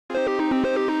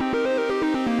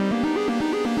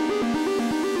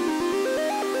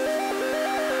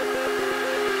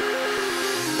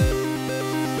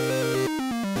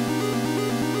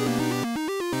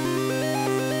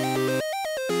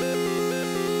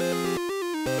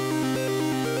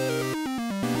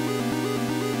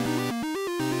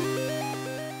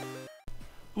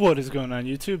What is going on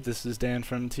YouTube? This is Dan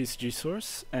from TCG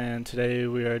Source, and today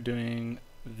we are doing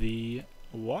the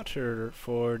water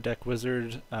for Deck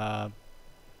Wizard.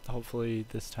 Hopefully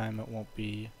this time it won't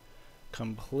be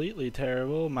completely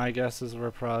terrible. My guess is we're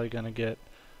probably going to get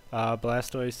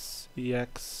Blastoise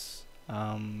EX,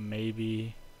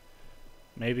 maybe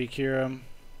Kyurem.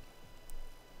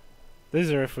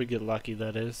 These are if we get lucky,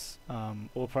 that is.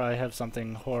 We'll probably have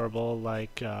something horrible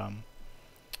like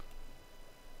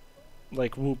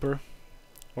Wooper,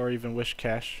 or even Wish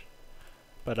Cash,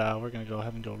 but we're gonna go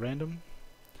ahead and go random.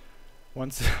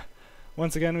 Once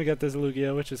again, we got this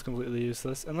Lugia, which is completely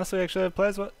useless unless we actually have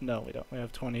Plasma. No, we don't. We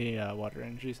have 20 water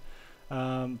energies.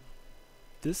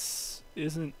 This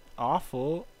isn't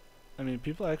awful. I mean,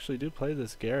 people actually do play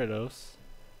this Gyarados.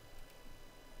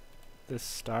 This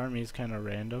Starmie's kind of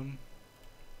random.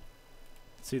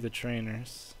 Let's see the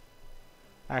trainers.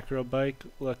 Acrobike,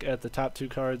 look at the top two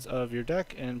cards of your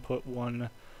deck and put one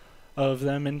of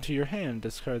them into your hand.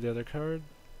 Discard the other card.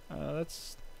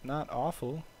 That's not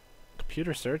awful.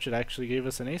 Computer search, it actually gave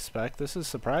us an ace spec. This is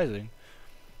surprising.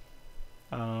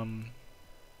 Again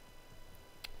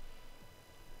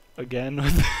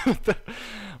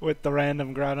with the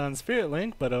random Groudon Spirit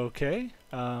Link, but okay.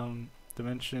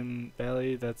 Dimension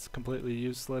Valley, that's completely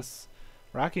useless.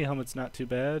 Rocky Helmet's not too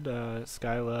bad.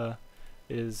 Skyla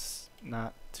is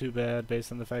not too bad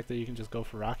based on the fact that you can just go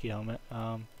for Rocky Helmet.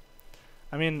 I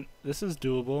mean, this is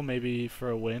doable, maybe for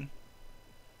a win.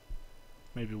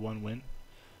 Maybe one win.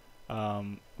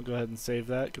 We'll go ahead and save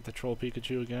that, get the Troll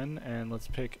Pikachu again, and let's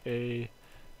pick a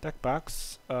deck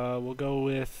box. We will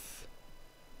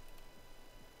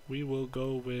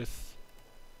go with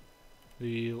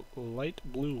the light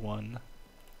blue one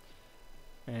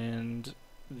and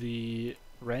the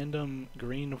random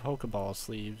green Pokeball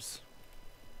sleeves.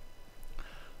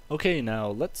 Okay, now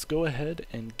let's go ahead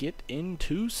and get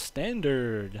into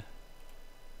standard.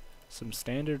 Some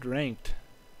standard ranked.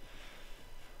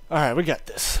 Alright, we got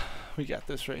this. We got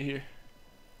this right here.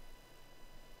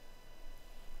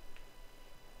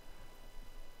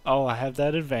 Oh, I have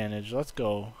that advantage. Let's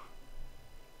go.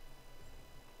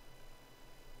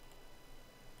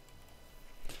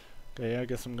 Okay, I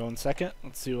guess I'm going second.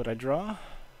 Let's see what I draw.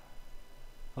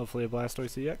 Hopefully a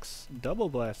Blastoise EX. Double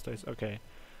Blastoise. Okay.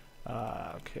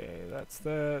 Okay, that's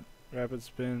that. Rapid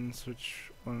spin,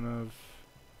 switch one of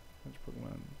which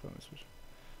Pokemon bonus switch.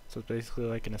 So it's basically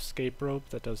like an escape rope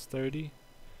that does 30.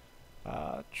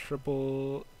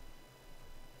 Triple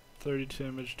 30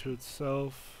 damage to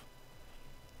itself.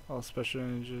 All special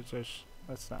energy.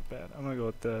 That's not bad. I'm gonna go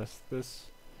with this,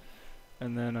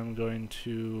 and then I'm going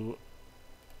to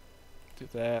do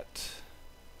that.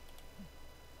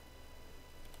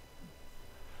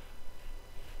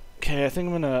 Okay, I think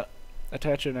I'm gonna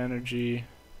attach an energy.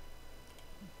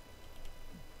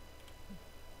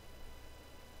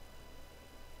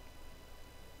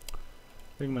 I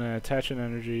think I'm gonna attach an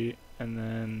energy and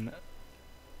then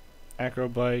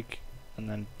Acrobike and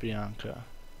then Bianca.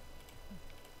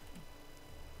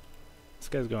 This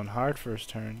guy's going hard first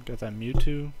turn. Got that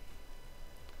Mewtwo.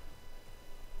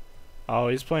 Oh,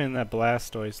 he's playing that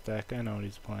Blastoise deck. I know what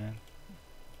he's playing.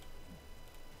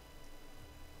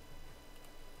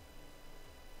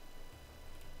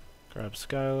 Grab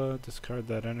Skyla, discard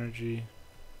that energy.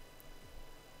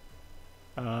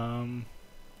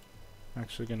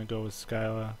 Actually gonna go with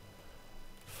Skyla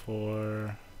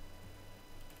for...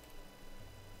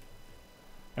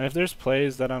 And if there's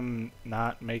plays that I'm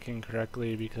not making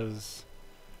correctly because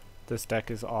this deck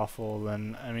is awful,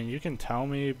 then, I mean, you can tell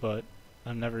me, but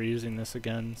I'm never using this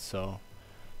again, so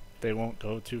they won't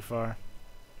go too far.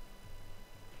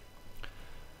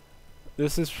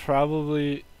 This is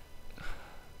probably...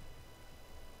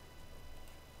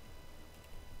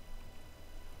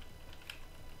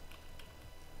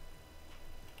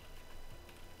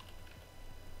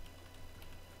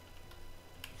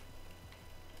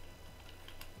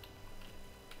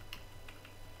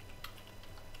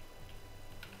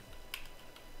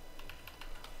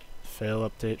 fail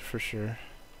update for sure.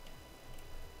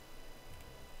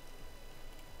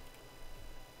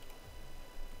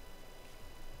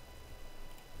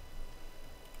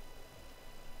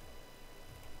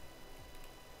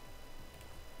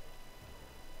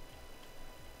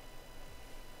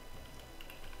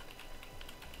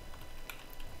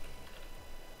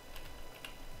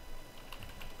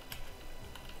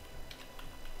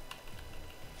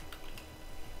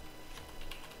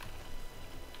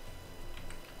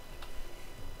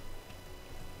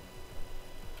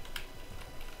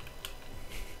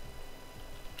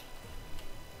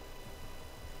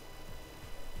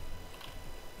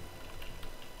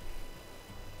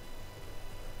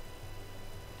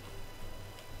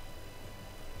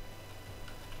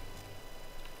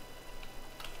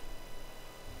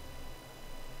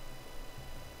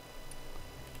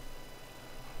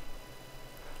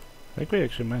 think we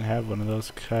actually might have one of those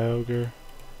Kyogre.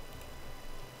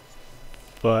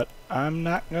 But I'm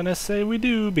not gonna say we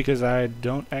do because I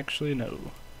don't actually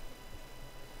know.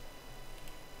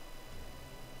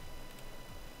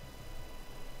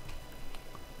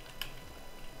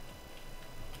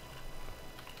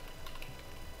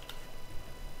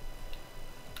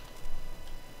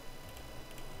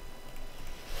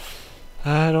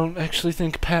 I don't actually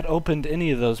think Pat opened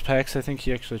any of those packs. I think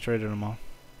he actually traded them all.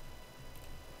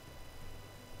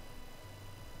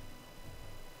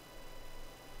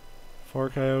 Four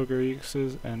Kyogre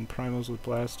X's and Primals with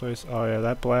Blastoise. Oh yeah,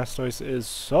 that Blastoise is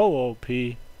so OP.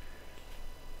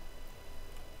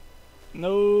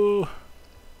 No.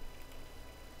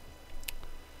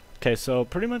 Okay, so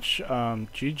pretty much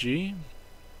GG.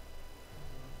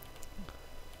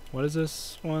 What is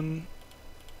this one?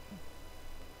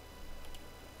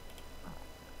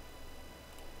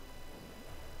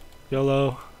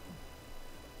 YOLO.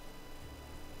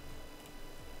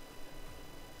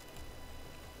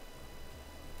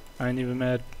 I ain't even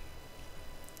mad.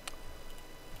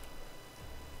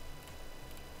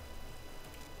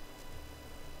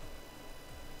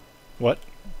 What?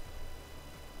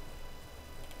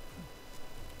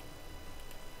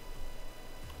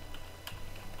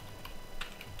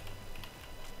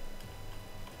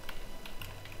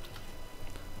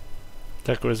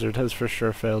 Deck Wizard has for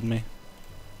sure failed me.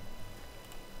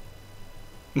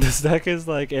 This deck is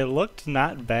like, it looked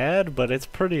not bad, but it's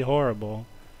pretty horrible.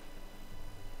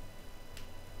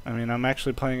 I mean, I'm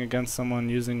actually playing against someone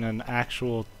using an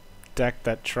actual deck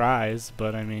that tries,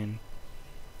 but I mean,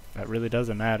 that really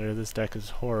doesn't matter. This deck is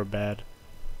horror bad.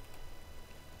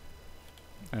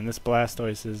 And this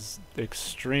Blastoise is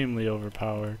extremely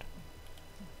overpowered.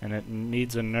 And it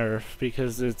needs a nerf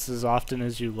because it's as often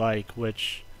as you like,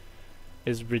 which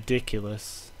is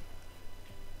ridiculous.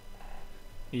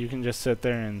 You can just sit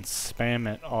there and spam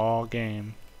it all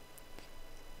game.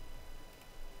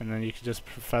 And then you can just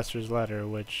Professor's Letter,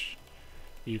 which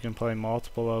you can play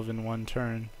multiple of in one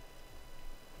turn.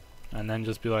 And then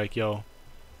just be like, yo,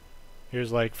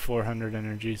 here's like 400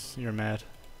 energies, you're mad.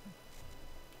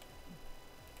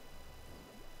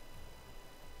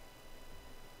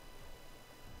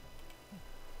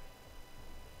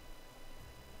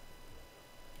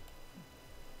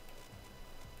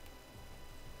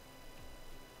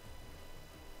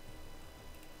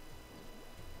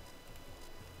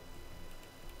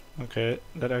 Okay,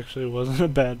 that actually wasn't a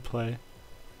bad play.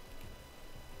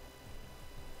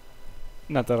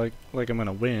 Not that like I'm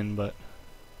gonna win, but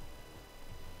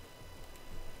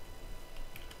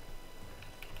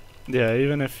yeah,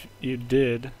 even if you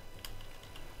did,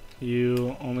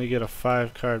 you only get a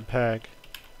 5-card pack.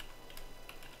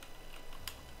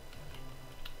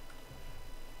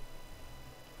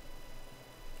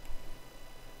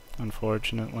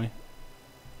 Unfortunately.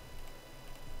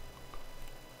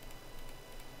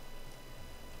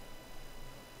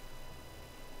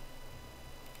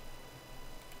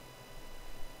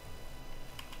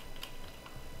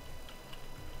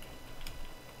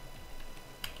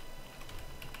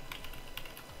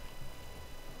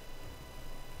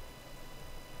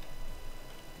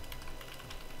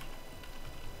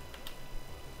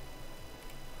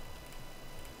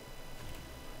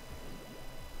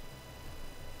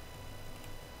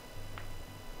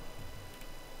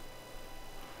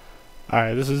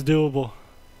 Alright, this is doable.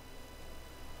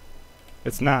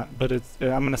 It's not, but it's.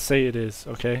 I'm gonna say it is,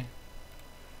 okay?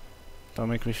 Don't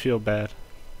make me feel bad.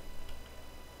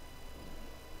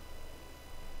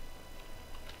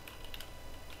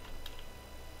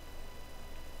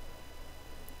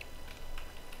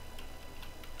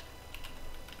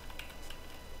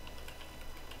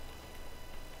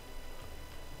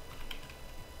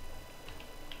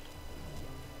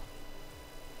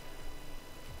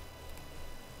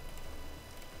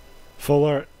 Full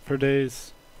art for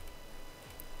days.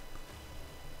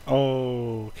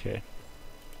 Oh, okay.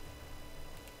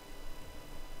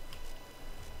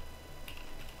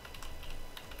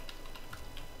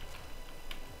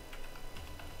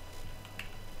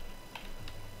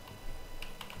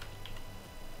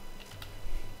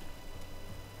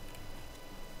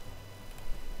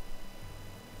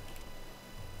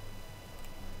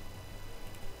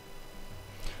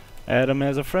 Add him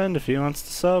as a friend if he wants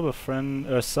to sub. A friend,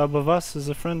 a sub of us is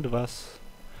a friend of us.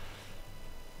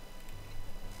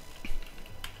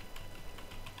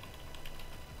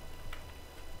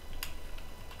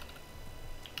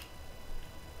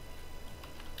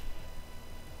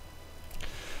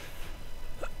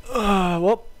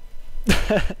 Well,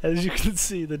 as you can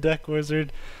see, the Deck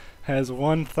Wizard has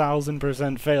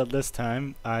 1000% failed this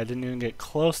time. I didn't even get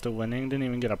close to winning, didn't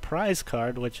even get a prize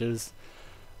card, which is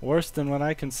Worse than what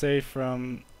I can say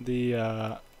from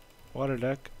the water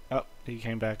deck. Oh, he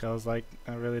came back. I was like,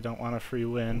 I really don't want a free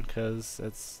win because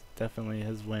it's definitely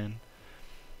his win.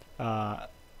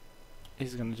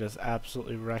 He's gonna just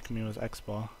absolutely wreck me with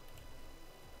X-Ball.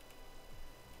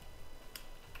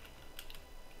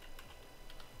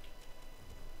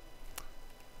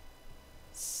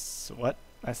 So what?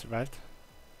 I survived.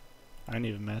 I ain't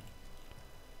even mad.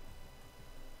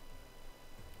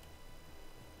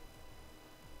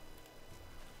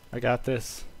 I got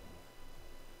this.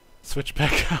 Switch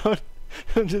back out.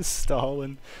 I'm just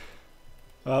stalling.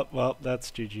 Oh, well, that's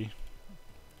GG.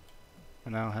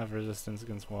 And I don't have resistance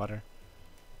against water.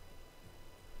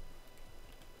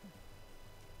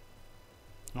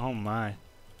 Oh my.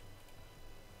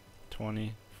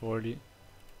 20, 40.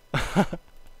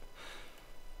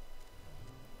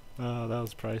 Oh, that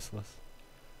was priceless.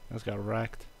 I just got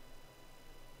wrecked.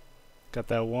 Got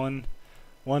that one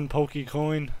pokey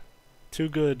coin. Too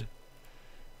good.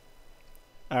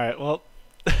 Alright, well,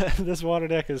 this water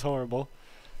deck is horrible.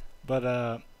 But,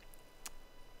 I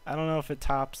don't know if it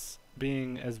tops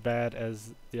being as bad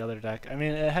as the other deck. I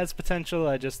mean, it has potential,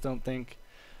 I just don't think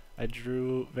I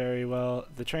drew very well.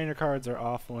 The trainer cards are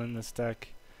awful in this deck.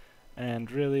 And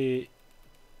really,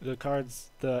 the cards,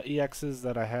 the EXs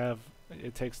that I have,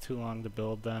 it takes too long to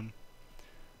build them.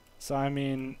 So, I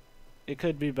mean, it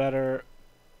could be better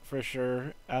for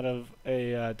sure out of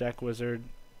a deck wizard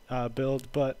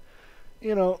build, but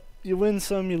you know, you win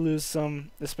some, you lose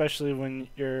some, especially when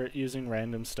you're using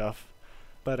random stuff.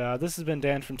 But this has been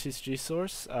Dan from TCG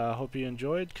Source. Hope you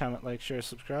enjoyed. Comment, like, share,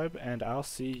 subscribe, and I'll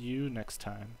see you next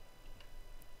time.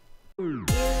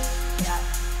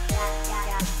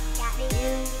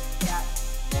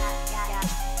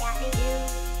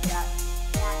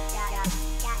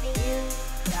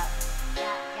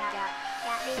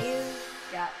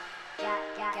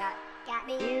 Got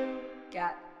me.